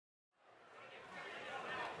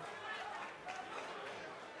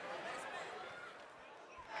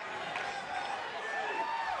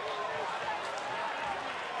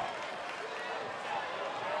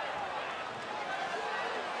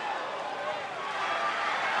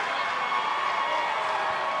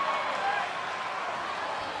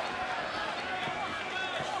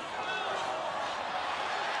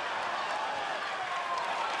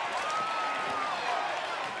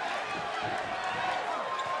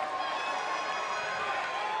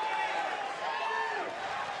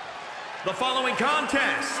The following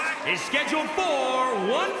contest is scheduled for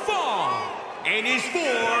one fall and is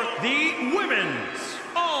for the Women's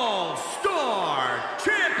All-Star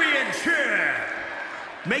Championship.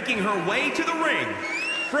 Making her way to the ring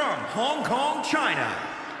from Hong Kong, China,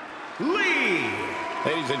 Ling.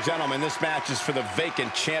 Ladies and gentlemen, this match is for the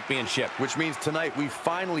vacant championship. Which means tonight we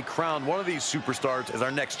finally crowned one of these superstars as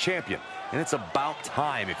our next champion. And it's about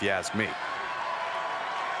time, if you ask me.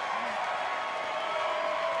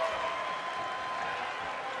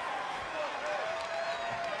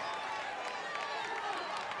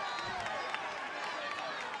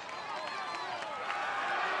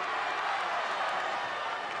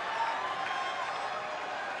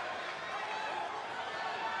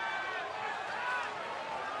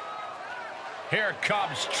 Here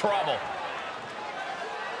comes trouble.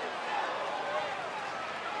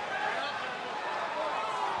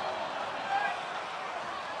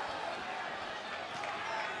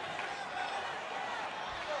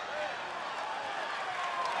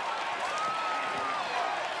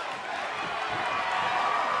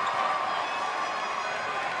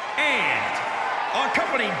 And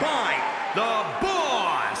accompanied by the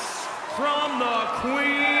boss from the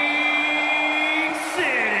Queen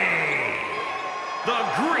City, the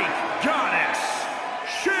Greek goddess,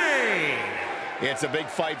 Shayne. It's a big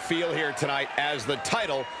fight feel here tonight as the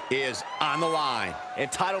title is on the line.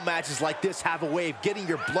 And title matches like this have a way of getting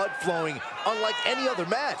your blood flowing unlike any other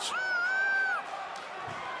match.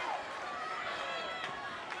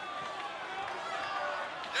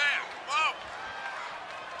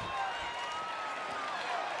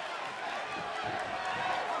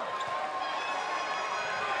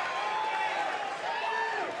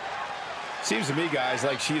 Seems to me, guys,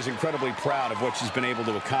 like she is incredibly proud of what she's been able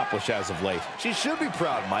to accomplish as of late. She should be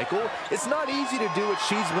proud, Michael. It's not easy to do what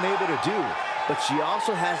she's been able to do, but she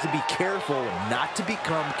also has to be careful not to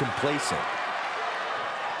become complacent.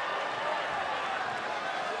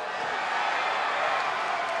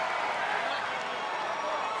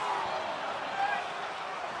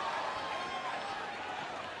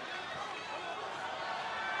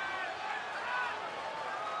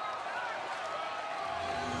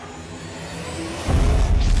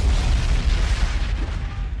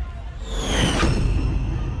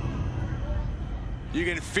 You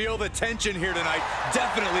can feel the tension here tonight.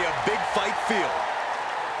 Definitely a big fight feel.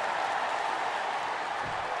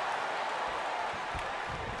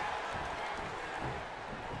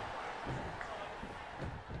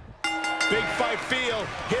 Big fight feel.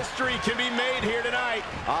 History can be made here tonight.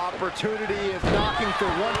 Opportunity is knocking for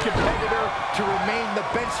one competitor to remain the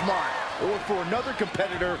benchmark, or for another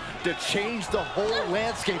competitor to change the whole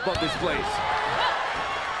landscape of this place.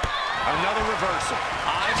 Another reversal.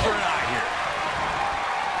 Eye for an eye here.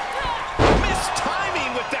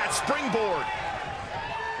 Timing with that springboard.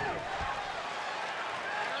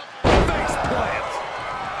 Face plant.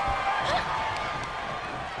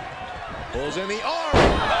 Pulls in the arm. Oh,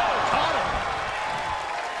 caught him.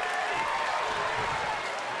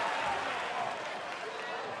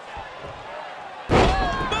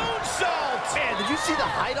 Oh, moonsault. Man, did you see the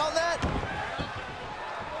height on that?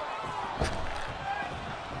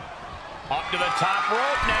 Up to the top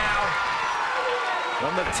rope now.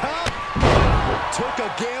 From the top. Took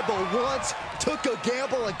a gamble once, took a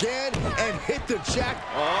gamble again, and hit the jack.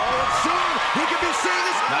 Oh, and soon he could be seeing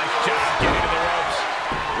this. Nice job getting to the ropes.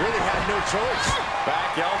 Really had no choice.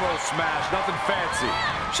 Back elbow smash, nothing fancy.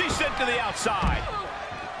 She's sent to the outside.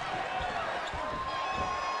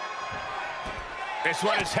 This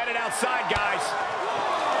one is headed outside, guys.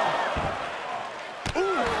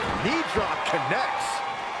 Ooh, knee drop connects.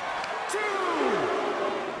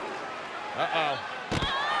 Uh-oh.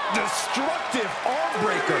 Destructive arm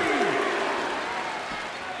breaker.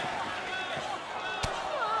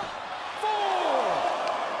 4.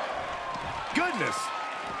 Goodness.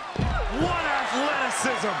 What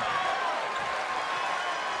athleticism.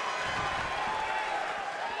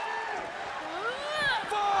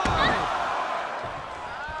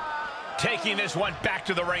 5. Taking this one back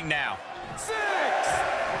to the ring now. 6.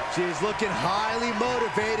 She's looking highly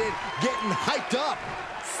motivated, getting hyped up.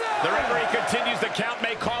 The referee continues the count,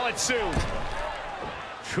 may call it soon.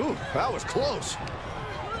 Phew, that was close.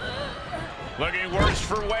 Looking worse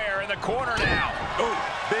for wear in the corner now. Ooh,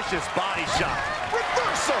 vicious body shot.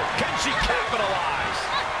 Reversal. Can she capitalize?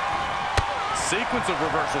 Sequence of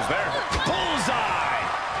reversals there. Bullseye.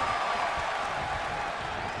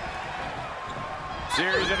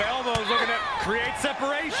 Series of elbows looking to create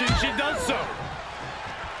separation. She does so.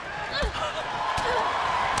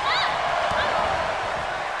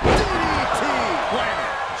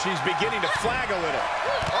 She's beginning to flag a little.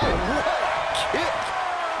 Oh, what a kick.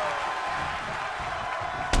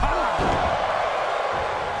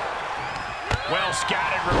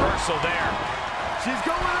 Scattered reversal there. She's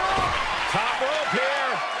going up. Top rope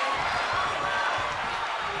here.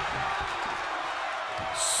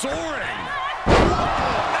 Soaring. Whoa,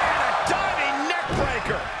 man, a diving neck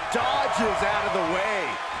breaker. Dodges out of the way.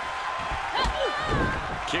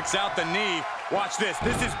 Kicks out the knee. Watch this.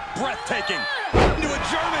 This is breathtaking. Into a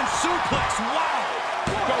German suplex. Wow.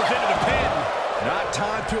 Goes into the pin. Not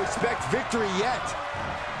time to expect victory yet.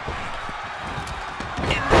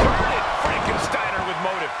 Inverted Frankensteiner with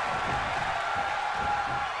motive.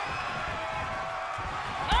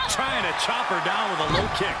 Trying to chop her down with a low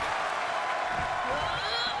kick.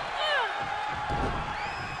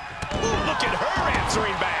 Ooh, look at her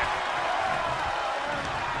answering back.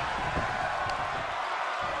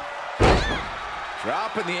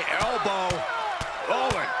 Dropping the elbow.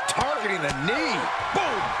 Oh, and targeting the knee.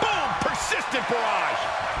 Boom, boom, persistent barrage.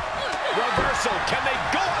 Reversal, can they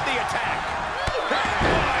go on the attack?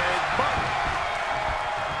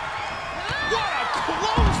 What a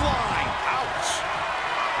clothesline. Ouch.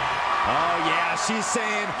 Oh, yeah, she's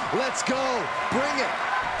saying, let's go. Bring it.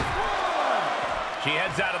 She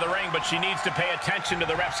heads out of the ring, but she needs to pay attention to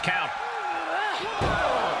the ref's count.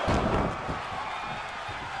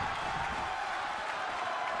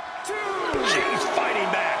 She's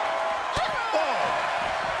fighting back. Oh.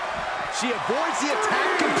 She avoids the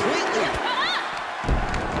attack completely.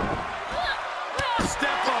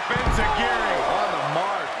 Step up enziguri. On the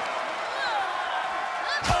mark.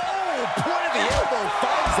 Oh, point of the elbow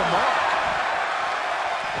finds the mark.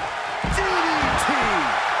 DDT. 6.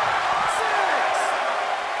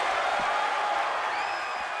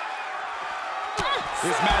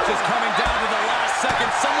 This match is coming down to the last second.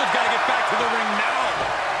 Someone's got to get back to the ring now.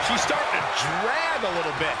 She's starting to drag a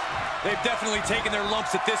little bit. They've definitely taken their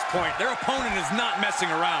lumps at this point. Their opponent is not messing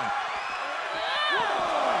around.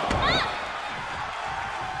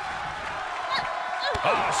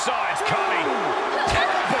 Oh, saw it's coming.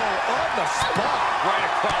 Elbow on the spot. Right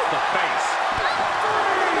across the face.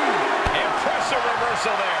 Impressive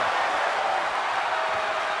reversal there.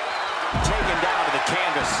 Taken down to the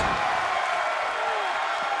canvas.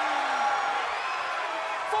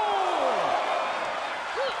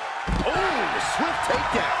 Swift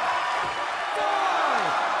takedown. 5.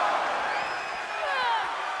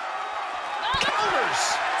 Counters.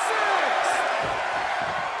 6.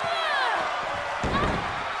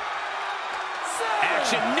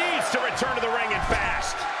 Action needs to return to the ring and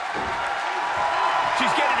fast.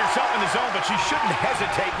 She's getting herself in the zone, but she shouldn't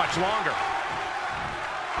hesitate much longer.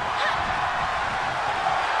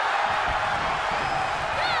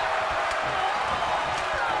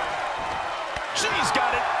 She's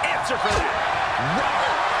got an answer for that.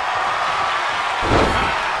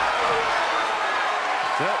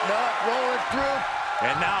 Setting up, rolling through.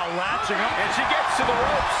 And now latching up. And she gets to the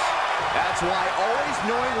ropes. That's why always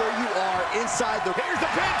knowing where you are inside the... Here's the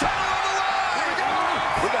pin, title on the line.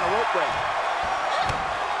 We got a rope break.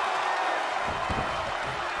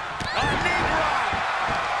 A knee drop.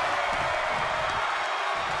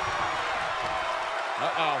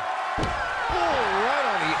 Uh-oh. Oh, right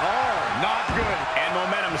on the arm. Not good. And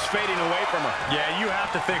momentum's fading away from her. Yeah, you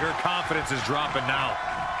have to think her confidence is dropping now.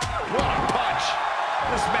 What a punch.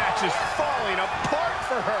 This match is falling apart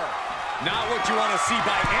for her. Not what you want to see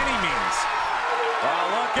by any means. Oh,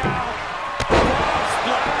 look out.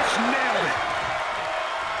 Splash, nailed it.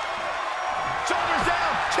 Shoulders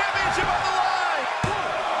down, championship on the line.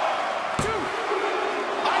 1, 2.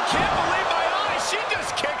 I can't believe my eyes. She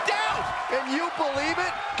just kicked out. Can you believe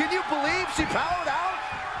it? Can you believe she powered out?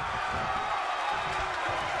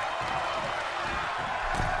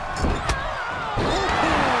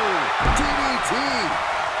 Ooh, DDT.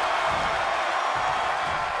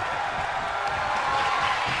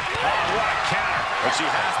 But she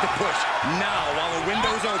has to push now while the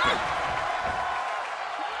window's open.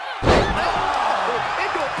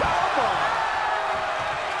 Into a powerbomb.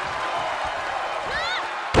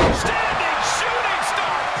 Standing shooting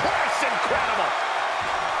star press, incredible.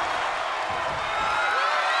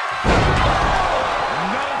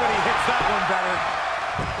 Nobody hits that one better.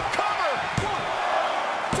 Cover.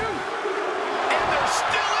 1, 2. And they're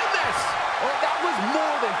still in this. Oh, that was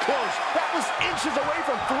more than close. That was inches away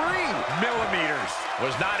from 3 millimeters.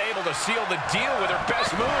 Was not able to seal the deal with her best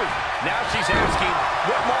move. Now she's asking,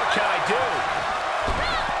 what more can I do?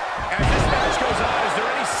 As this match goes on, is there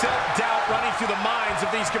any self-doubt running through the minds of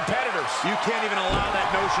these competitors? You can't even allow that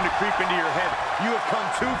notion to creep into your head. You have come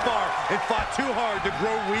too far and fought too hard to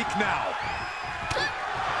grow weak now.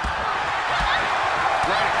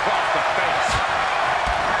 Right across the face.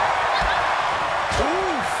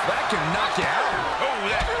 Oof, that can knock you out. Oh,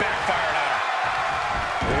 that backfired on her.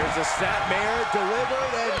 There's a a snapmare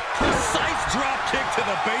delivered and precise drop kick to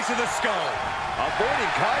the base of the skull.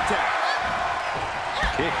 Avoiding contact.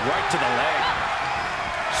 Kick right to the leg.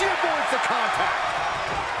 She avoids the contact.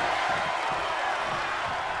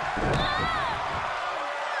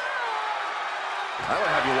 I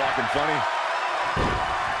would have you walking funny.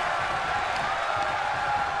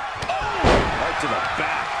 Oh! Right to the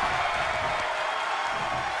back.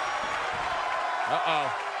 Uh-oh.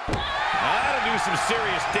 That'll do some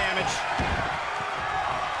serious damage.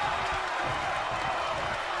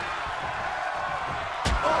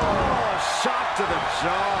 Oh, shot to the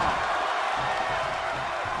jaw.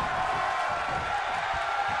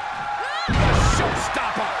 The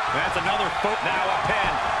showstopper. That's another foot. Now a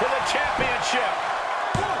pin for the championship.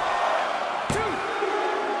 1, 2.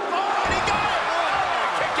 Oh, and he got it.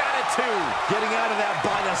 Oh, kick out at 2. Getting out of that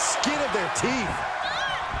by the skin of their teeth.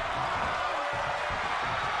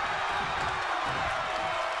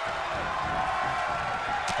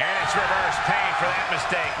 And it's reverse pain for that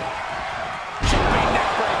mistake. Jumping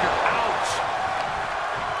neckbreaker. Ouch.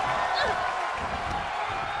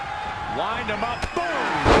 Lined him up. Boom.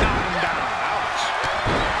 Knocked him down. Ouch.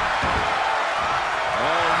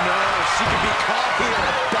 Oh, no. She could be caught here.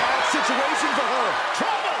 Bad situation for her.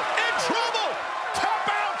 Trouble. In trouble. Tap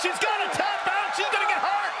out. She's got to tap out. She's going to get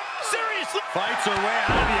hurt. Seriously. Fights her way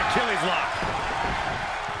out of the Achilles lock.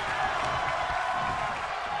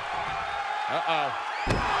 Uh-oh.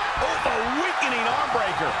 Oh, the weakening arm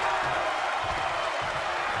breaker.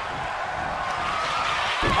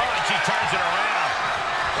 Oh, and she turns it around.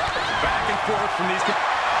 Back and forth from these.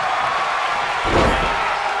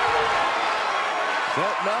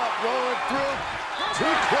 Setting up, rolling through.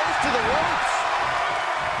 Too close to the ropes.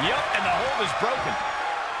 Yep, and the hold is broken.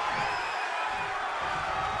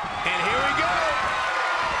 And here we go.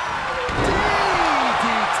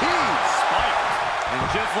 DDT. Spike. And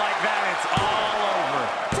just like that, it's all over.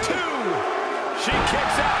 2. She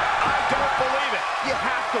kicks out. I don't believe it. You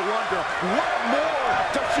have to wonder, what more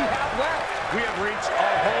does she have left? We have reached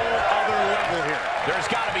a whole other level here. There's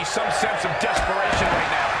got to be some sense of desperation right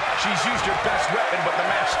now. She's used her best weapon, but the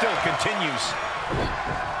match still continues. With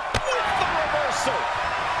the reversal.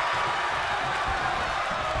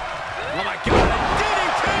 Oh, my God.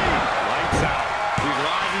 DDT. Lights out. He's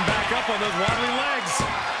rising back up on those wobbly legs.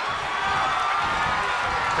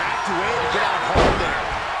 Back to it to get out hard there.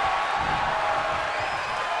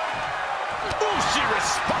 Ooh, she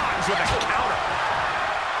responds with a counter.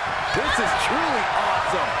 This is truly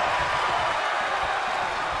awesome.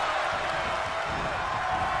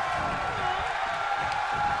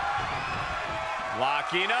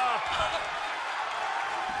 Locking up.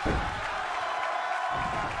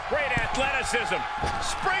 Great athleticism.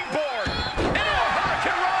 Springboard. Into a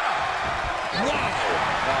Hurricane Rana. Wow.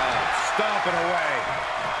 Stomping away.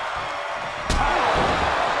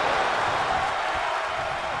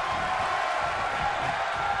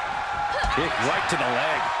 Kick right to the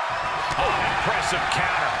leg. Oh, impressive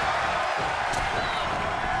counter.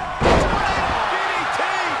 DDT!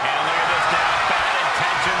 And look at this now. Bad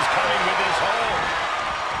intentions coming with this hold.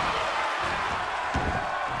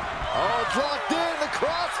 Oh, it's locked in, the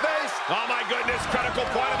crossface. Oh, my goodness. Critical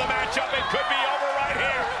point of the matchup. It could be over right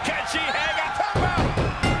here. Can she hang on? Tap out.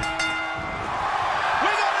 We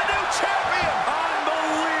got a new champion.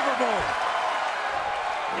 Unbelievable.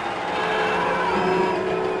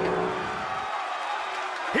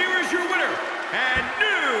 Here is your winner and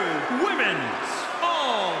new Women's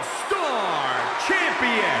All-Star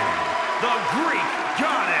Champion, the Greek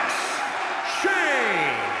Goddess,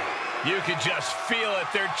 Shayne. You can just feel it.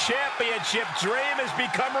 Their championship dream has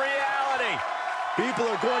become reality. People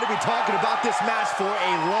are going to be talking about this match for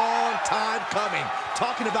a long time coming.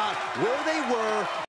 Talking about where they were